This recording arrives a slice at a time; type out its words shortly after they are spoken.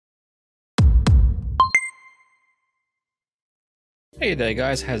Hey there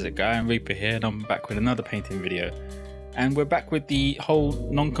guys, how's it going? Reaper here, and I'm back with another painting video. And we're back with the whole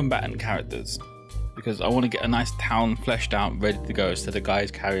non-combatant characters, because I want to get a nice town fleshed out, ready to go, instead of guys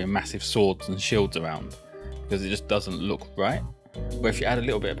carrying massive swords and shields around, because it just doesn't look right. Where if you add a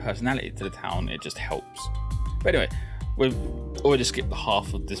little bit of personality to the town, it just helps. But anyway, we've already skipped the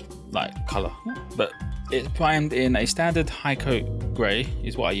half of this colour, but it's primed in a standard high coat grey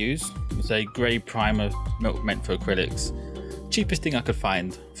is what I use. It's a grey primer meant for acrylics. Cheapest thing I could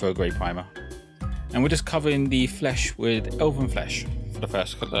find for a grey primer. And we're just covering the flesh with elven flesh for the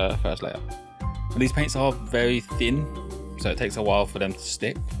first layer. And these paints are very thin, so it takes a while for them to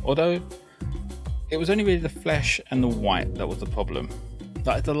stick. Although it was only really the flesh and the white that was the problem.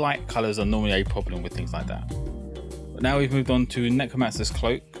 Like the light colours are normally a problem with things like that. But now we've moved on to Necromancer's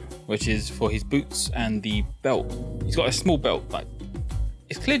cloak, which is for his boots and the belt. He's got a small belt, like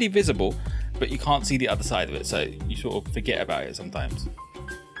it's clearly visible, but you can't see the other side of it, so you sort of forget about it sometimes.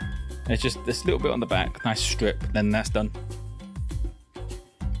 And it's just this little bit on the back, nice strip, then that's done.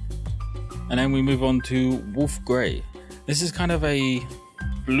 And then we move on to Wolf Grey. This is kind of a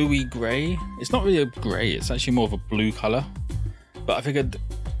bluey grey. It's not really a grey, it's actually more of a blue colour. But I figured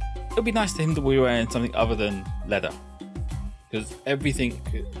it would be nice to him to be wearing something other than leather, because everything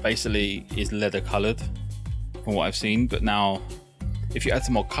basically is leather coloured from what I've seen. But now if you add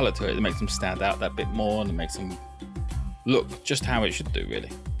some more colour to it, it makes them stand out that bit more, and it makes them look just how it should do, really.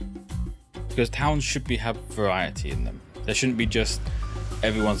 Because towns should have variety in them. There shouldn't be just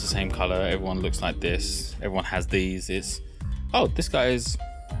everyone's the same colour, everyone looks like this, everyone has these. It's, oh, this guy is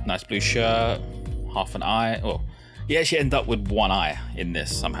nice blue shirt, half an eye. Well, you actually end up with one eye in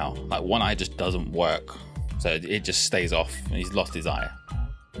this somehow. Like one eye just doesn't work, so it just stays off and he's lost his eye.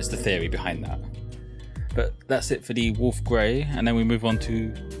 It's the theory behind that. But that's it for the Wolf Grey, and then we move on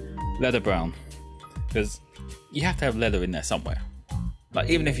to Leather Brown, because you have to have leather in there somewhere. Like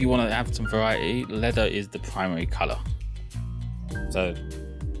even if you want to have some variety, leather is the primary colour. So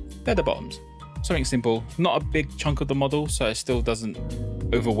leather bottoms, something simple, not a big chunk of the model, so it still doesn't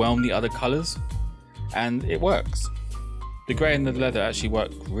overwhelm the other colours, and it works. The grey and the leather actually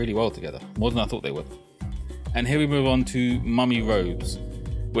work really well together, more than I thought they would. And here we move on to Mummy Robes,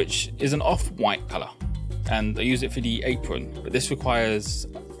 which is an off-white colour. And I use it for the apron, but this requires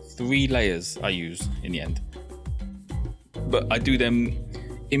 3 layers I use in the end. But I do them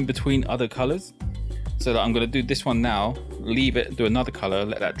in between other colours, so that I'm going to do this one now, leave it, do another colour,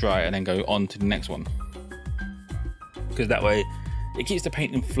 let that dry, and then go on to the next one. Because that way it keeps the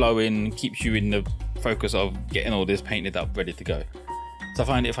painting flowing, keeps you in the focus of getting all this painted up, ready to go. So I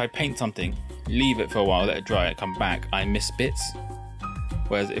find if I paint something, leave it for a while, let it dry, and come back, I miss bits.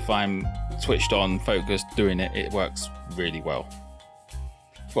 Whereas if I'm switched on, focused, doing it, it works really well.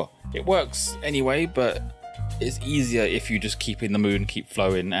 Well, it works anyway, but it's easier if you just keep in the mood and keep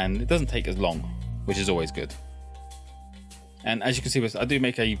flowing, and it doesn't take as long, which is always good. And as you can see, I do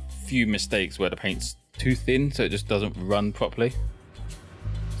make a few mistakes where the paint's too thin, so it just doesn't run properly.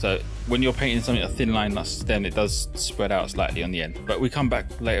 So when you're painting something a thin line like stem, it does spread out slightly on the end. But we come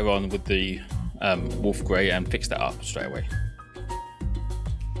back later on with the Wolf Grey and fix that up straight away.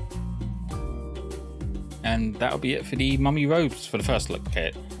 And that'll be it for the Mummy Robes for the first look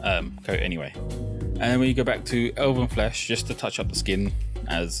coat anyway. And then we go back to Elven Flesh just to touch up the skin,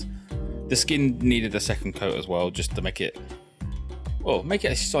 as the skin needed a second coat as well, just to make it, well, make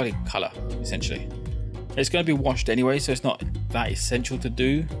it a solid colour essentially. It's going to be washed anyway, so it's not that essential to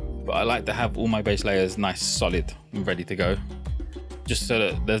do, but I like to have all my base layers nice, solid and ready to go, just so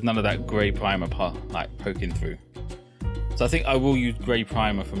that there's none of that grey primer like poking through. So I think I will use grey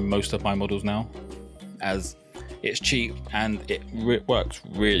primer for most of my models now, as it's cheap and it works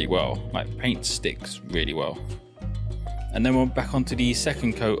really well. Like paint sticks really well. And then we're back onto the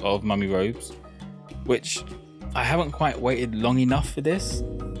second coat of Mummy Robes, which I haven't quite waited long enough for this.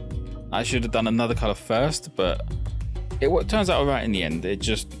 I should have done another colour first, but it turns out alright in the end. It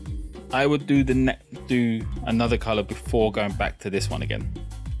just, I would do another colour before going back to this one again,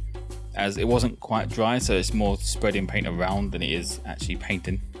 as it wasn't quite dry, so it's more spreading paint around than it is actually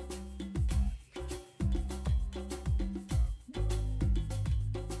painting.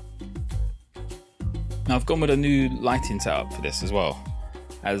 Now I've gone with a new lighting setup for this as well,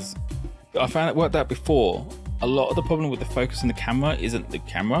 as I found it worked out before. A lot of the problem with the focus in the camera isn't the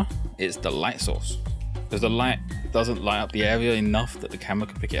camera, it's the light source, because the light doesn't light up the area enough that the camera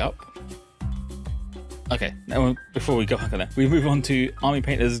can pick it up. Okay, now before we go back on that, we move on to Army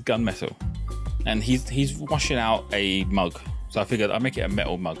Painter's Gunmetal, and he's washing out a mug, so I figured I'd make it a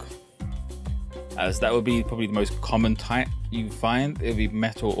metal mug, as that would be probably the most common type you find. It would be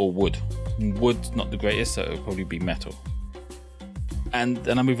metal or wood. Wood's not the greatest, so it would probably be metal. And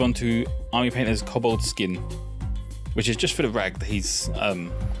then I move on to Army Painter's Cobalt Skin, which is just for the rag that he's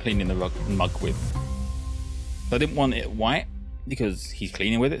cleaning the mug with. So I didn't want it white because he's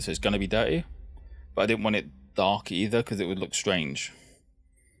cleaning with it, so it's going to be dirty. But I didn't want it dark either because it would look strange.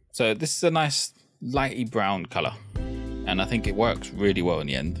 So this is a nice lighty brown colour, and I think it works really well in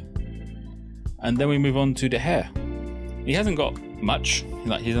the end. And then we move on to the hair. He hasn't got much,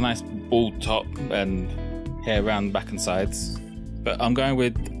 like he's a nice bald top and hair around back and sides. But I'm going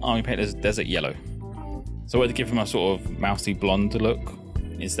with Army Painter's Desert Yellow. So I wanted to give him a sort of mousy blonde look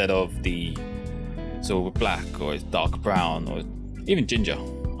instead of the silver black or dark brown or even ginger.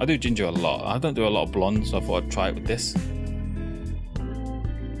 I do ginger a lot. I don't do a lot of blonde, so I thought I'd try it with this.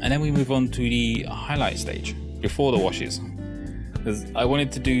 And then we move on to the highlight stage before the washes, because I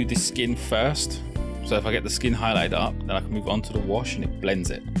wanted to do the skin first. So if I get the skin highlighted up, then I can move on to the wash and it blends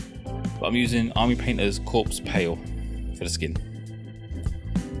it. But I'm using Army Painter's Corpse Pale for the skin.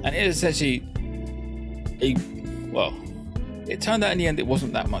 And it is actually it turned out in the end it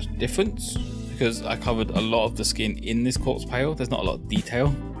wasn't that much difference because I covered a lot of the skin in this Corpse Pale. There's not a lot of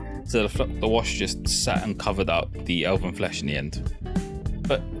detail, so the wash just sat and covered up the elven flesh in the end.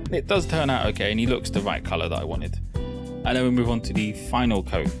 But it does turn out okay, and he looks the right colour that I wanted. And then we move on to the final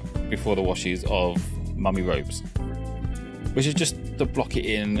coat before the washes of Mummy Robes, which is just to block it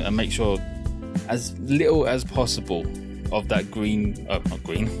in and make sure as little as possible of that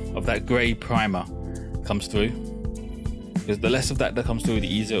of that grey primer comes through, because the less of that comes through,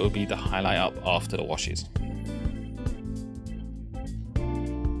 the easier it will be to highlight up after the washes.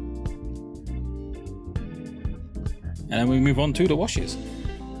 And then we move on to the washes.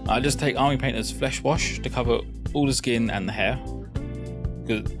 I just take Army Painter's Flesh Wash to cover all the skin and the hair,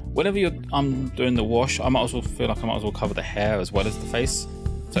 because whenever I'm doing the wash, I might as well feel like I might as well cover the hair as well as the face,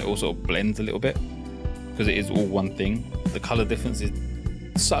 so it all sort of blends a little bit, because it is all one thing. The colour difference is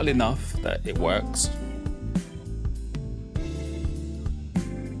subtle enough that it works.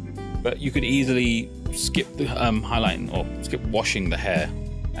 But you could easily skip the highlighting or skip washing the hair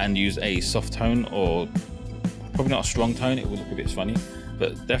and use a soft tone, or probably not a strong tone, it would look a bit funny,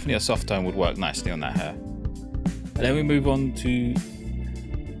 but definitely a soft tone would work nicely on that hair. And then we move on to,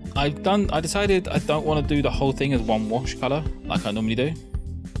 I decided I don't want to do the whole thing as one wash colour like I normally do,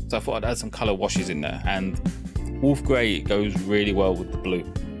 so I thought I'd add some colour washes in there, and Wolf Grey goes really well with the blue.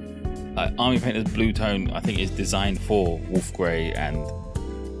 Like Army Painter's blue tone I think is designed for Wolf Grey and,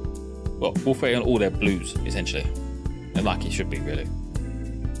 well, Wolf Grey and all their blues essentially, and like it should be really.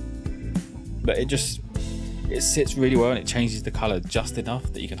 But it sits really well and it changes the colour just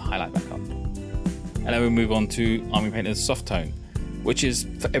enough that you can highlight back up. And then we move on to Army Painter's soft tone, which is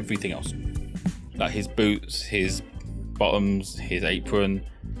for everything else, like his boots, his bottoms, his apron,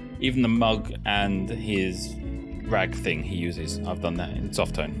 even the mug and his rag thing he uses. I've done that in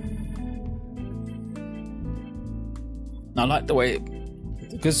soft tone. Now I like the way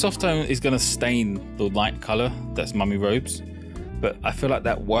because soft tone is going to stain the light colour that's Mummy Robes, but I feel like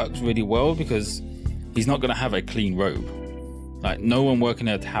that works really well because he's not going to have a clean robe. Like no one working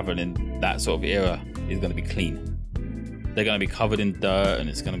at a tavern in that sort of era is going to be clean. They're going to be covered in dirt and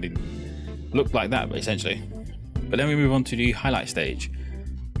it's going to be look like that, but essentially. But then we move on to the highlight stage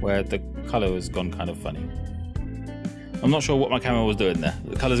where the colour has gone kind of funny. I'm not sure what my camera was doing there.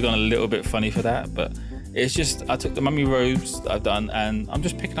 The colour's gone a little bit funny for that, but it's just I took the Mummy Robes that I've done and I'm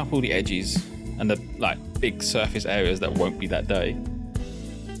just picking up all the edges and the like big surface areas that won't be that dirty,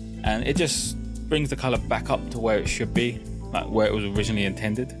 and it just brings the colour back up to where it should be, like where it was originally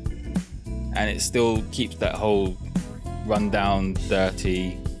intended, and it still keeps that whole rundown,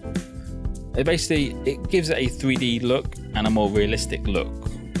 dirty. It gives it a 3D look and a more realistic look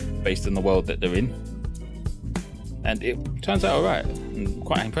based on the world that they're in, and it turns out alright. I'm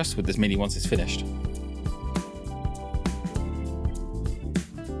quite impressed with this mini once it's finished.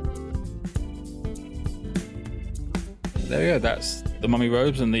 There we go, that's the Mummy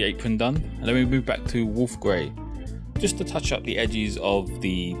Robes and the apron done. And then we move back to Wolf Grey, just to touch up the edges of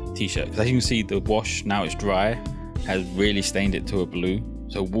the t-shirt, because as you can see the wash, now it's dry, has really stained it to a blue.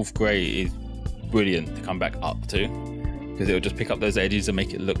 So Wolf Grey is brilliant to come back up to, because it'll just pick up those edges and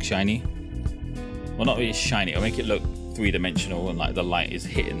make it look shiny. Well, not really shiny, it'll make it look three-dimensional and like the light is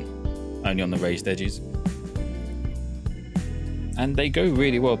hitting only on the raised edges. And they go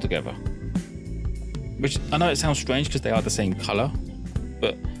really well together. Which I know it sounds strange because they are the same colour,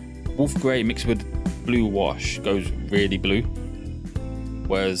 but Wolf Grey mixed with blue wash goes really blue.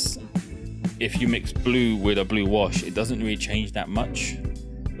 Whereas if you mix blue with a blue wash, it doesn't really change that much.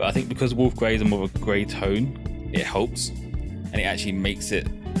 But I think because Wolf Grey is more of a grey tone, it helps. And it actually makes it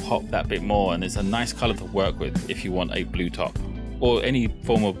pop that bit more, and it's a nice colour to work with if you want a blue top. or any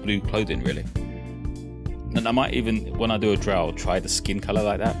form of blue clothing really. And I might even, when I do a drow, try the skin color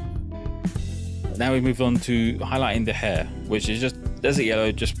like that. Now we move on to highlighting the hair, which is just desert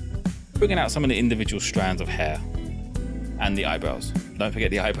yellow, just bringing out some of the individual strands of hair. And the eyebrows. Don't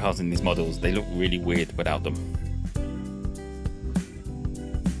forget the eyebrows in these models, they look really weird without them.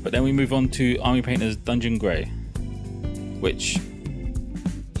 But then we move on to Army Painter's Dungeon Grey, which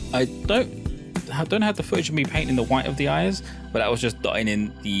I don't have the footage of me painting the white of the eyes, but I was just dotting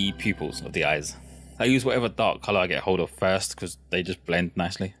in the pupils of the eyes. I use whatever dark color I get hold of first because they just blend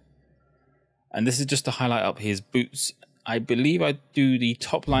nicely. And this is just to highlight up his boots. I believe I do the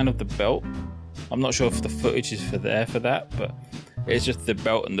top line of the belt. I'm not sure if the footage is for that, but it's just the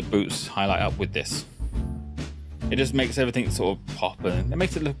belt and the boots highlight up with this. It just makes everything sort of pop, and it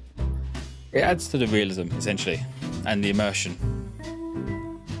makes it look, it adds to the realism essentially and the immersion.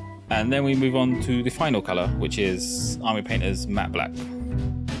 And then we move on to the final color, which is Army Painter's Matte Black.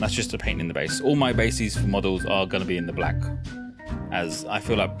 That's just a paint in the base. All my bases for models are going to be in the black, as I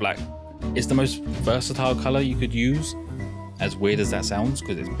feel like black is the most versatile color you could use, as weird as that sounds,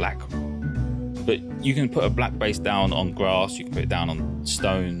 because it's black. But you can put a black base down on grass, you can put it down on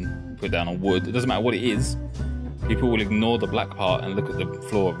stone, put it down on wood, it doesn't matter what it is. People will ignore the black part and look at the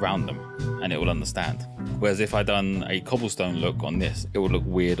floor around them, and it will understand. Whereas if I done a cobblestone look on this, it would look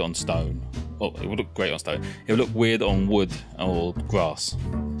weird on stone. Well, it would look great on stone. It would look weird on wood or grass.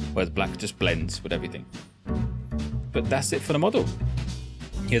 Whereas black just blends with everything. But that's it for the model.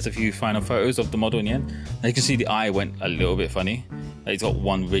 Here's a few final photos of the model in the end. Now you can see the eye went a little bit funny. He's got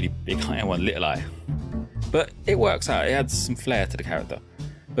one really big eye and one little eye. But it works out, it adds some flair to the character.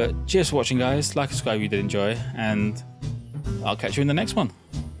 But cheers for watching guys, like and subscribe if you did enjoy, and I'll catch you in the next one.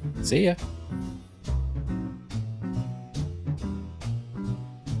 See ya.